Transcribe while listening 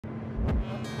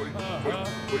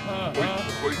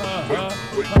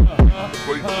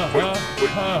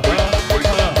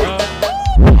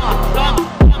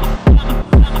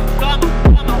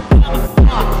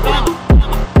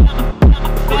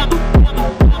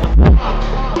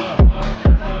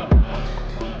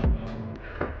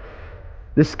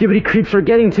The skibbity creeps are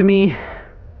getting to me.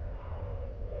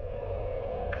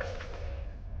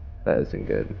 That isn't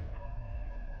good.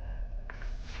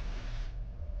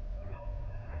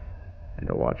 And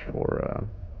to watch for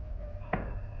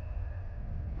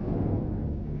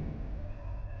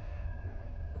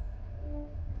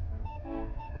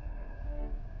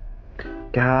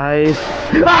guys.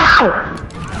 Ah!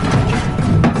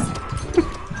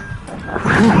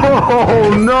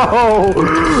 Oh no!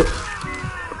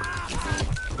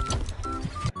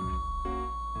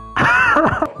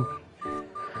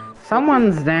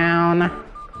 Someone's down.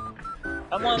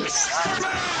 Someone's.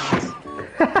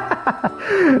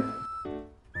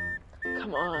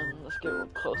 Come on, let's get real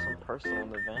close and personal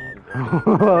in the van,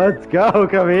 bro. Let's go,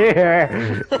 come here.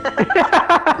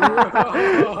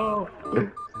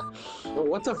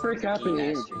 What the frick happened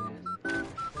here?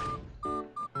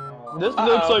 This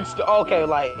looks like okay,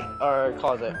 like or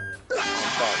closet.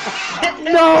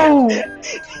 No!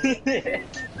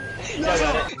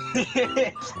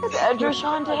 Is Edgar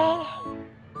Sean dead?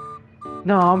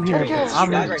 No, I'm here.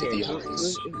 I'm Edgar. here.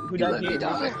 Who died here?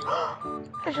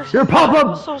 Your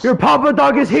papa! Your papa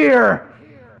dog is here!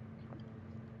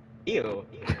 Ew.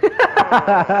 Yeah,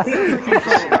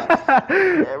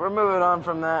 we're moving on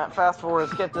from that. Fast forward,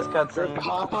 skip this cutscene.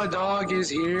 Papa dog is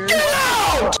here.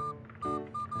 No!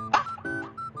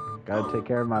 Gotta take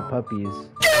care of my puppies.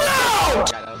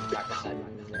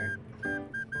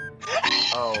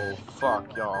 Oh,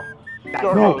 fuck, y'all.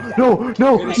 No, no, no, no,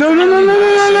 no, no, no, no, no,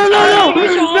 no, no,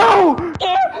 no, no!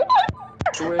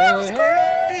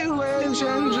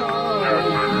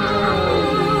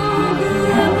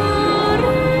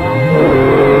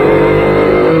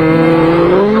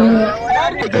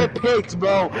 Get picked,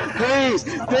 bro. Please,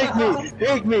 pick me,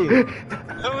 pick me.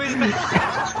 Who is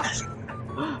that?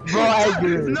 Bro,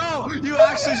 Edgar. No, you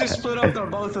actually just split up the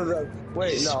both of them.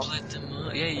 Wait, no. Split them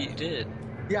up. Yeah, you did.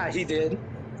 Yeah, he did.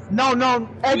 No, no,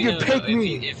 Edgar, pick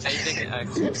me. If they think it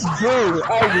actually. Dude,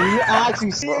 Edgar, you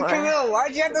actually split. Camille,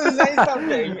 why'd you have to say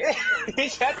something?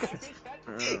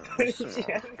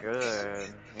 Good.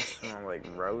 You smell like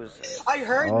roses. I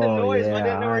heard the noise, but I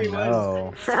didn't know where he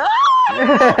was.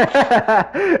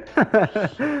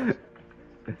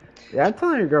 Yeah, I'm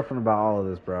telling your girlfriend about all of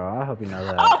this, bro. I hope you know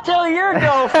that. I'll tell your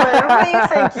girlfriend. Who do you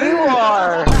think you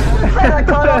are? I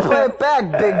can't play it back,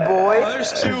 big boy. Oh,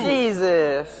 there's two.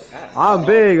 Jesus. I'm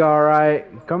big, alright.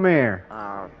 Come here.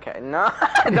 Okay, no,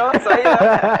 don't say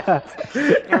that.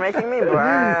 You're making me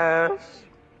blush.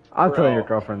 I'll tell your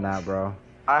girlfriend that, bro.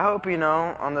 I hope you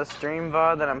know on the stream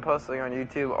VOD that I'm posting on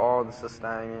YouTube all this is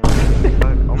staying in.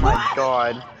 Oh my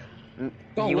god.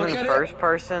 You in first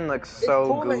person looks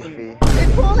so goofy.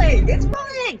 It's pulling! It's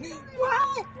pulling!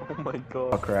 What? Oh my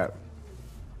god. Oh crap.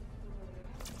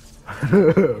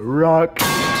 Rock.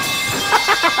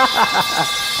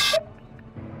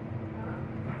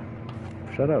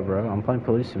 Shut up, bro. I'm playing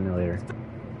Police Simulator.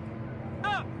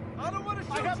 I don't want to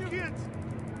shoot you. Kids.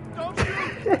 Don't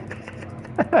shoot.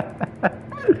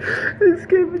 This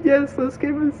game, yes, this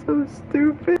game is so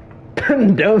stupid.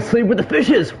 Don't sleep with the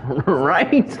fishes, right?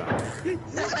 He's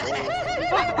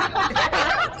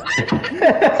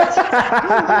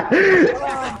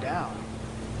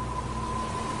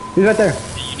right there.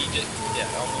 You need to, yeah,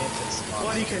 only if it's.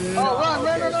 Well, you can. Oh,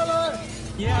 run!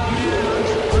 Yeah,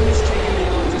 I'm just taking the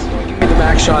just give me the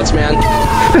back shots, man.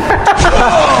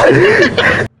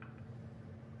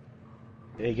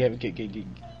 Hey, get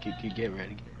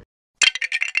ready.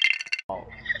 Oh.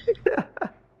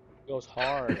 Goes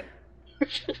hard.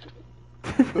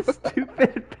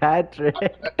 Stupid Patrick.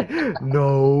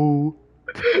 No.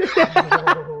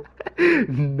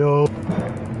 No.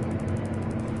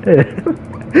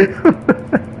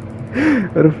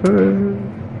 What a fun.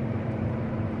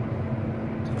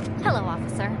 Hello,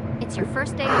 officer. It's your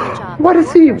first day on the job. What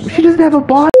is he? She doesn't have a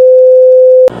body.